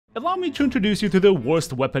Allow me to introduce you to the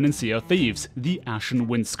worst weapon in Sea of Thieves, the Ashen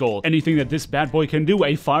Winds Skull. Anything that this bad boy can do,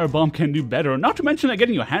 a firebomb can do better, not to mention that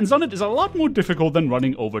getting your hands on it is a lot more difficult than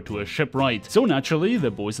running over to a shipwright. So naturally,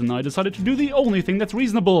 the boys and I decided to do the only thing that's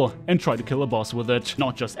reasonable, and try to kill a boss with it.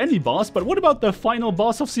 Not just any boss, but what about the final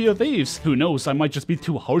boss of Sea of Thieves? Who knows, I might just be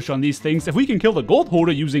too harsh on these things. If we can kill the gold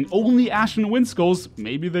hoarder using only Ashen Winds Skulls,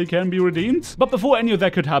 maybe they can be redeemed? But before any of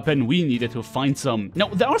that could happen, we needed to find some. Now,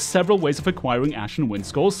 there are several ways of acquiring Ashen Winds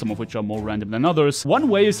Skulls, some of which are more random than others. One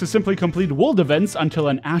way is to simply complete world events until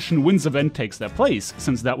an Ashen Winds event takes their place,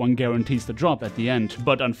 since that one guarantees the drop at the end.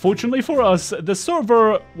 But unfortunately for us, the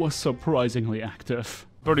server was surprisingly active.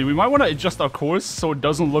 Birdie, we might want to adjust our course so it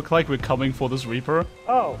doesn't look like we're coming for this Reaper.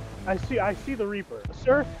 Oh, I see the Reaper.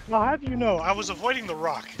 Sir, I'll have you know, I was avoiding the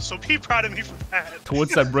rock, so be proud of me for that.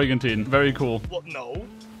 Towards that brigantine. Very cool. Well, no.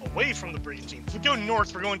 Away from the brigantine. If we go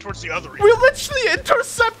north, we're going towards the other Reaper. We're literally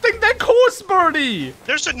intercepting that course, Birdie!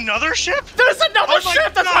 There's another ship? There's another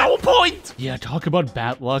ship! That's my whole point! Yeah, talk about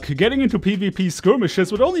bad luck. Getting into PvP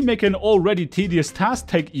skirmishes would only make an already tedious task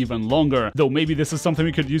take even longer. Though maybe this is something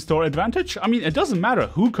we could use to our advantage. I mean, it doesn't matter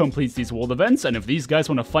who completes these world events, and if these guys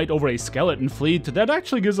want to fight over a skeleton fleet, that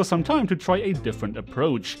actually gives us some time to try a different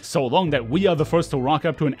approach. So long that we are the first to rock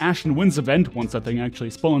up to an Ashen Winds event, once that thing actually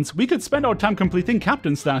spawns, we could spend our time completing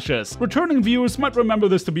captain stashes. Returning viewers might remember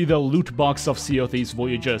this to be the loot box of Sea of Thieves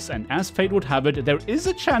voyages, and as fate would have it, there is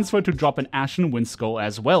a chance for it to drop an Ashen Winds Skull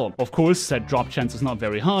as well. Of course, that drop chance is not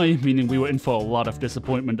very high, meaning we were in for a lot of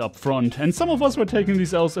disappointment up front, and some of us were taking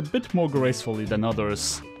these L's a bit more gracefully than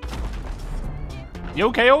others. You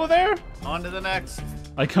okay over there? On to the next.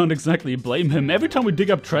 I can't exactly blame him. Every time we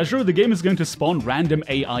dig up treasure, the game is going to spawn random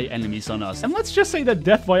AI enemies on us. And let's just say that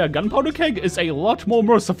death via gunpowder keg is a lot more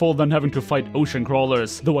merciful than having to fight ocean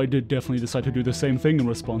crawlers. Though I did definitely decide to do the same thing in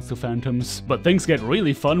response to phantoms. But things get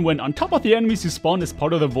really fun when on top of the enemies you spawn as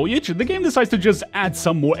part of the voyage, the game decides to just add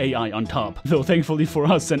some more AI on top. Though thankfully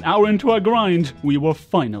for us, an hour into our grind, we were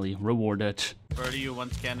finally rewarded. Birdie, you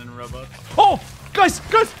once cannon robot. Oh! Guys,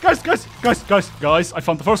 I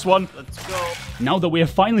found the first one. Let's go. Now that we have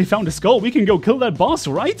finally found a skull, we can go kill that boss,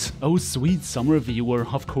 right? Oh, sweet summer viewer,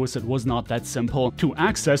 of course it was not that simple. To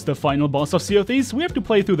access the final boss of Sea of Thieves, we have to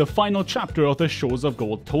play through the final chapter of the Shores of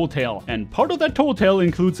Gold Tall Tale. And part of that tall tale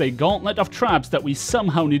includes a gauntlet of traps that we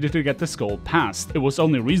somehow needed to get the skull past. It was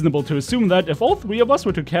only reasonable to assume that if all three of us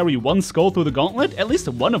were to carry one skull through the gauntlet, at least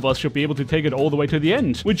one of us should be able to take it all the way to the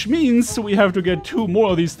end. Which means we have to get 2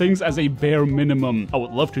 more of these things as a bare minimum. I would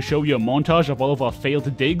love to show you a montage of all of our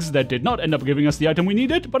failed digs that did not end up giving us the item we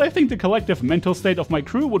needed, but I think the collective mental state of my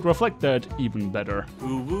crew would reflect that even better.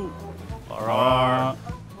 Ooh woo.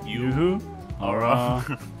 You. Oh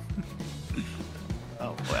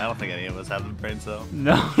boy, I don't think any of us have the brain cell.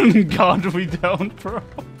 No, God, we don't, bro.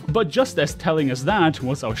 But just as telling us that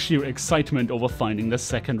was our sheer excitement over finding the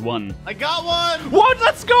second one. I got one! What?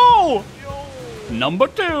 Let's go! Yo. Number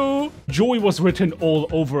 2. Joy was written all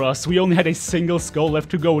over us. We only had a single skull left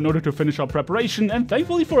to go in order to finish our preparation, and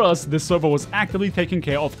thankfully for us, this server was actively taking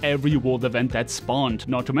care of every world event that spawned.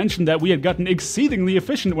 Not to mention that we had gotten exceedingly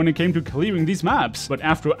efficient when it came to clearing these maps. But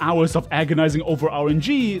after hours of agonizing over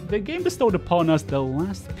RNG, the game bestowed upon us the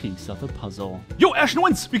last piece of the puzzle. Yo, Ashen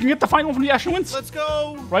Winds! We can get the final from the Ashen Winds! Let's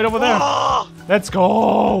go! Right over there. Let's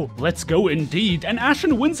go! Let's go indeed. An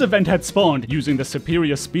Ashen Winds event had spawned. Using the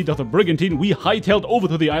superior speed of the brigantine, we hightailed over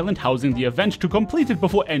to the island housing the event to complete it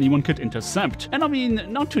before anyone could intercept. And I mean,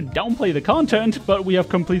 not to downplay the content, but we have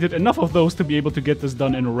completed enough of those to be able to get this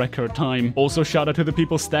done in record time. Also, shout out to the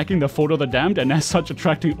people stacking the Fort of the Damned and as such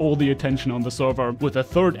attracting all the attention on the server. With the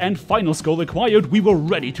third and final skull acquired, we were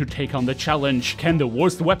ready to take on the challenge. Can the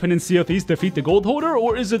worst weapon in Sea of Thieves defeat the gold hoarder,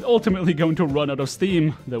 or is it ultimately going to run out of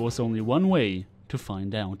steam? There was only one way to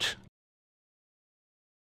find out.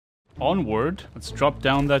 Onward. Let's drop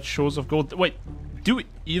down that Shores of Gold. Wait, do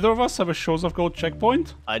either of us have a Shores of Gold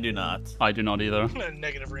checkpoint? I do not. I do not either.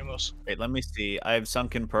 Negative, Ramos. Wait, let me see. I have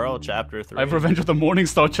Sunken Pearl, Chapter 3. I have Revenge of the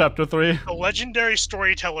Morningstar, Chapter 3. The Legendary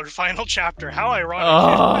Storyteller, final chapter. How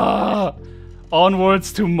ironic.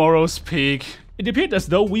 Onwards to Morrow's Peak. It appeared as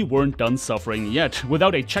though we weren't done suffering yet.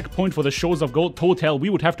 Without a checkpoint for the Shores of Gold Tall Tale, we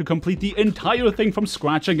would have to complete the entire thing from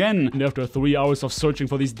scratch again. And after 3 hours of searching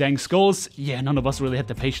for these dang skulls, yeah, none of us really had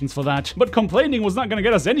the patience for that. But complaining was not gonna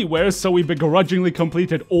get us anywhere, so we begrudgingly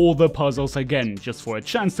completed all the puzzles again, just for a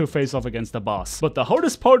chance to face off against the boss. But the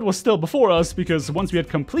hardest part was still before us, because once we had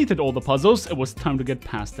completed all the puzzles, it was time to get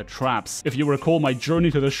past the traps. If you recall my Journey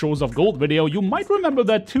to the Shores of Gold video, you might remember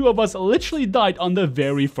that 2 of us literally died on the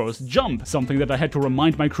very first jump, something that I had to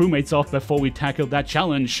remind my crewmates of before we tackled that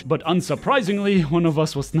challenge. But unsurprisingly, one of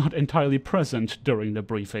us was not entirely present during the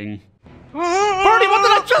briefing. Birdie, what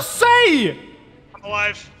did I just say? I'm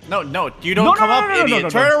alive. No, you don't come up,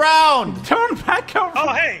 idiot. Turn around. Turn back out.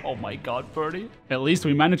 Oh, hey. Oh my god, Birdie. At least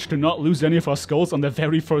we managed to not lose any of our skulls on the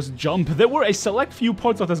very first jump. There were a select few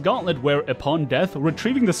parts of this gauntlet where, upon death,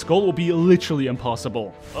 retrieving the skull will be literally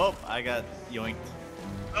impossible. Oh, I got yoinked.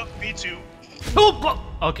 Oh, me too. Oh,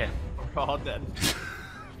 okay. We're all dead.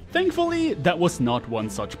 Thankfully, that was not one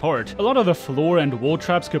such part. A lot of the floor and wall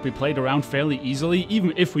traps could be played around fairly easily,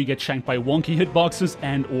 even if we get shanked by wonky hitboxes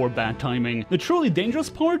and or bad timing. The truly dangerous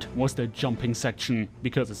part was the jumping section.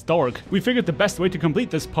 Because it's dark, we figured the best way to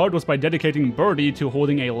complete this part was by dedicating Birdie to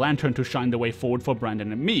holding a lantern to shine the way forward for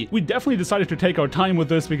Brandon and me. We definitely decided to take our time with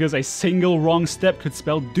this because a single wrong step could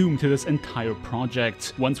spell doom to this entire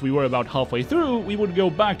project. Once we were about halfway through, we would go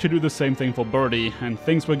back to do the same thing for Birdie, and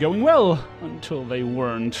things were going well until they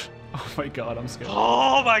weren't. Oh my god, I'm scared.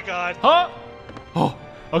 Oh my god. Huh? Oh,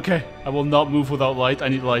 okay. I will not move without light. I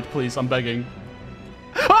need light, please. I'm begging.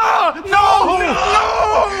 Ah!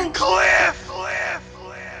 No! No! Cliff!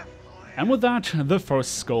 And with that, the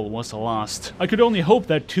first skull was lost. I could only hope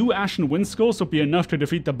that 2 Ashen Winds Skulls would be enough to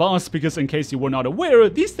defeat the boss, because in case you were not aware,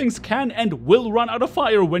 these things can and will run out of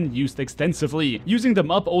fire when used extensively. Using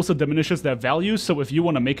them up also diminishes their value, so if you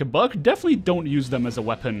want to make a buck, definitely don't use them as a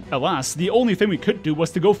weapon. Alas, the only thing we could do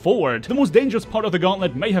was to go forward. The most dangerous part of the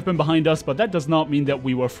gauntlet may have been behind us, but that does not mean that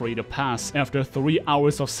we were free to pass. After 3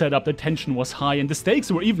 hours of setup, the tension was high and the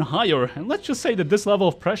stakes were even higher, and let's just say that this level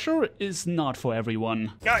of pressure is not for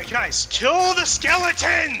everyone. Guys, kill the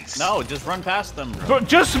skeletons! No, just run past them, bro. But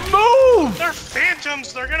just move! They're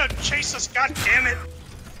phantoms. They're gonna chase us. God damn it!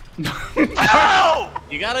 No!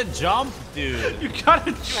 You gotta jump, dude. You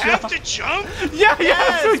gotta You jump. have to jump. Yeah, you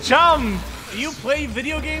have to jump. You play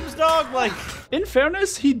video games, dog? Like, in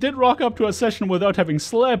fairness, he did rock up to a session without having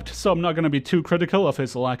slept, so I'm not gonna be too critical of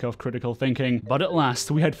his lack of critical thinking. But at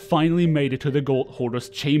last, we had finally made it to the Gold Hoarder's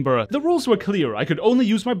chamber. The rules were clear. I could only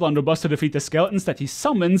use my blunderbuss to defeat the skeletons that he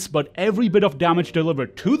summons, but every bit of damage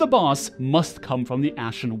delivered to the boss must come from the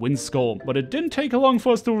Ashen Winds Skull. But it didn't take long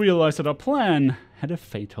for us to realize that our plan had a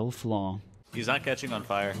fatal flaw. he's not catching on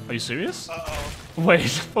fire. Are you serious? Uh-oh.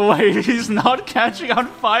 Wait, he's not catching on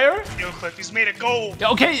fire? Yo, Cliff, he's made of gold.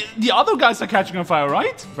 Okay, the other guys are catching on fire,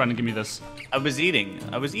 right? Brandon, give me this. I was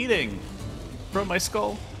eating. Bro, my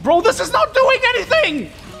skull. Bro, this is not doing anything!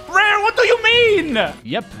 Rare, what do you mean?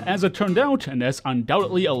 Yep, as it turned out, and as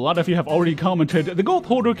undoubtedly a lot of you have already commented, the Gold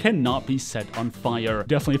Hoarder cannot be set on fire.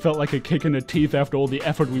 Definitely felt like a kick in the teeth after all the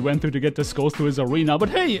effort we went through to get the skulls to his arena, but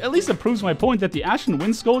hey, at least it proves my point that the Ashen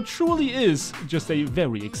Winds Skull truly is just a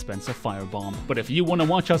very expensive firebomb. But if you want to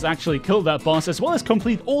watch us actually kill that boss, as well as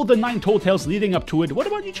complete all the 9 tall tales leading up to it, what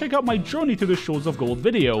about you check out my Journey to the Shores of Gold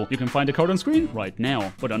video? You can find the card on screen right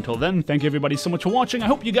now. But until then, thank you everybody so much for watching. I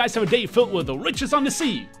hope you guys have a day filled with the riches on the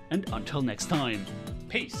sea. And until next time,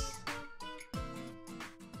 peace.